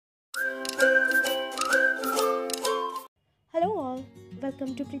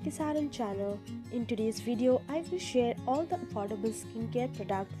welcome to PREETI SHARON channel. In today's video, I will share all the affordable skincare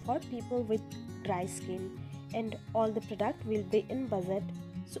products for people with dry skin, and all the product will be in budget.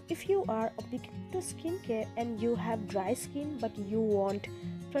 So if you are a beginner to skincare and you have dry skin but you want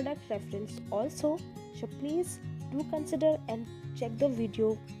product reference also, so please do consider and check the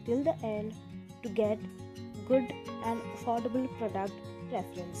video till the end to get good and affordable product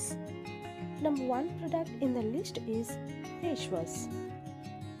reference. Number 1 product in the list is face wash.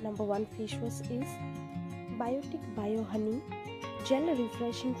 Number 1 face wash is Biotic Bio Honey Gel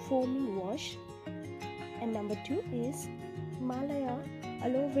Refreshing Foaming Wash, and number 2 is Himalaya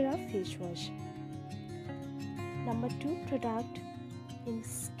Aloe Vera Face Wash. Number 2 product in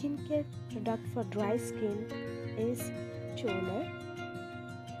skincare product for dry skin is toner.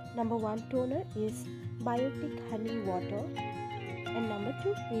 Number 1 toner is Biotic Honey Water, and number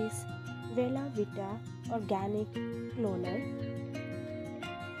 2 is Vela Vita Organic Cleaner.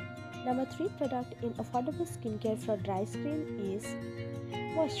 Number 3 product in affordable skincare for dry skin is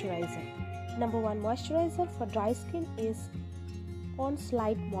moisturizer. Number 1 moisturizer for dry skin is Pond's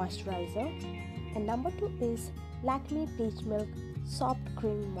Light Moisturizer, and number 2 is Lakme Peach Milk Soft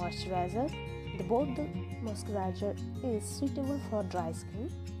Cream Moisturizer. Both the moisturizer is suitable for dry skin.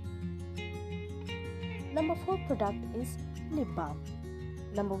 Number 4 product is lip balm.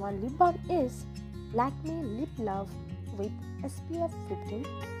 Number 1 lip balm is Lakme Lip Love with SPF 15,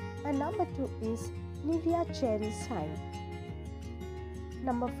 and number 2 is Nivea Cherry Shine.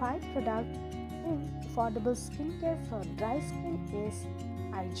 Number 5 product in affordable skincare for dry skin is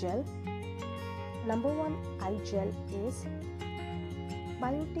eye gel. Number 1 eye gel is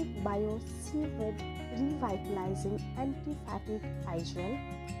Biotic Bio Seaweed Revitalizing Anti-Fatigue Eye Gel.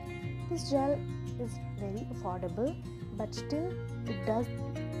 This gel is very affordable, but still it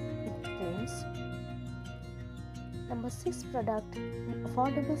claims. Number 6 product in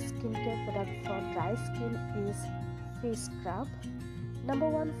affordable skincare product for dry skin is face scrub. Number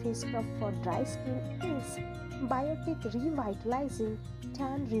 1 face scrub for dry skin is Biotic Revitalizing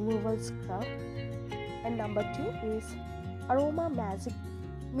Tan Removal Scrub, and number 2 is Aroma Magic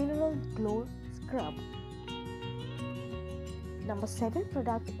Mineral Glow Scrub. Number 7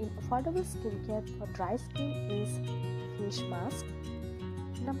 product in affordable skincare for dry skin is face mask.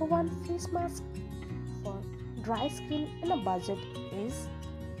 Number 1 face mask for dry skin in a budget is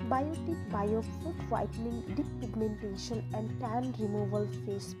Biotic Bio Foot Whitening Deep Pigmentation and Tan Removal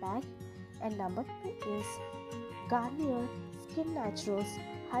Face Pack, and number 2 is Garnier Skin Naturals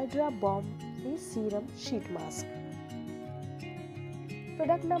Hydra Balm Face Serum Sheet Mask.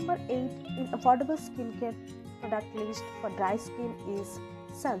 Product number 8 in affordable skincare product list for dry skin is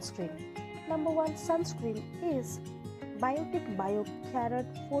sunscreen. Number 1 sunscreen is Biotic Bio Carrot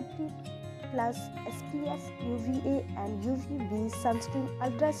 40 plus SPF UVA and UVB Sunscreen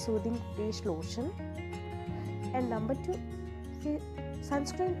Ultra Soothing Face Lotion, and number 2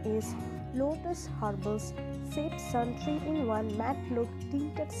 sunscreen is Lotus Herbals Shape Sun 3-in-1 Matte Look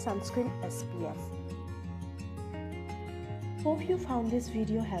Tinted Sunscreen SPF. Hope you found this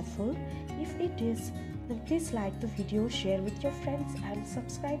video helpful. If it is, then please like the video, share with your friends, and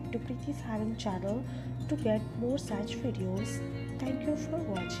subscribe to PREETI SHARON channel to get more such videos. Thank you for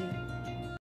watching.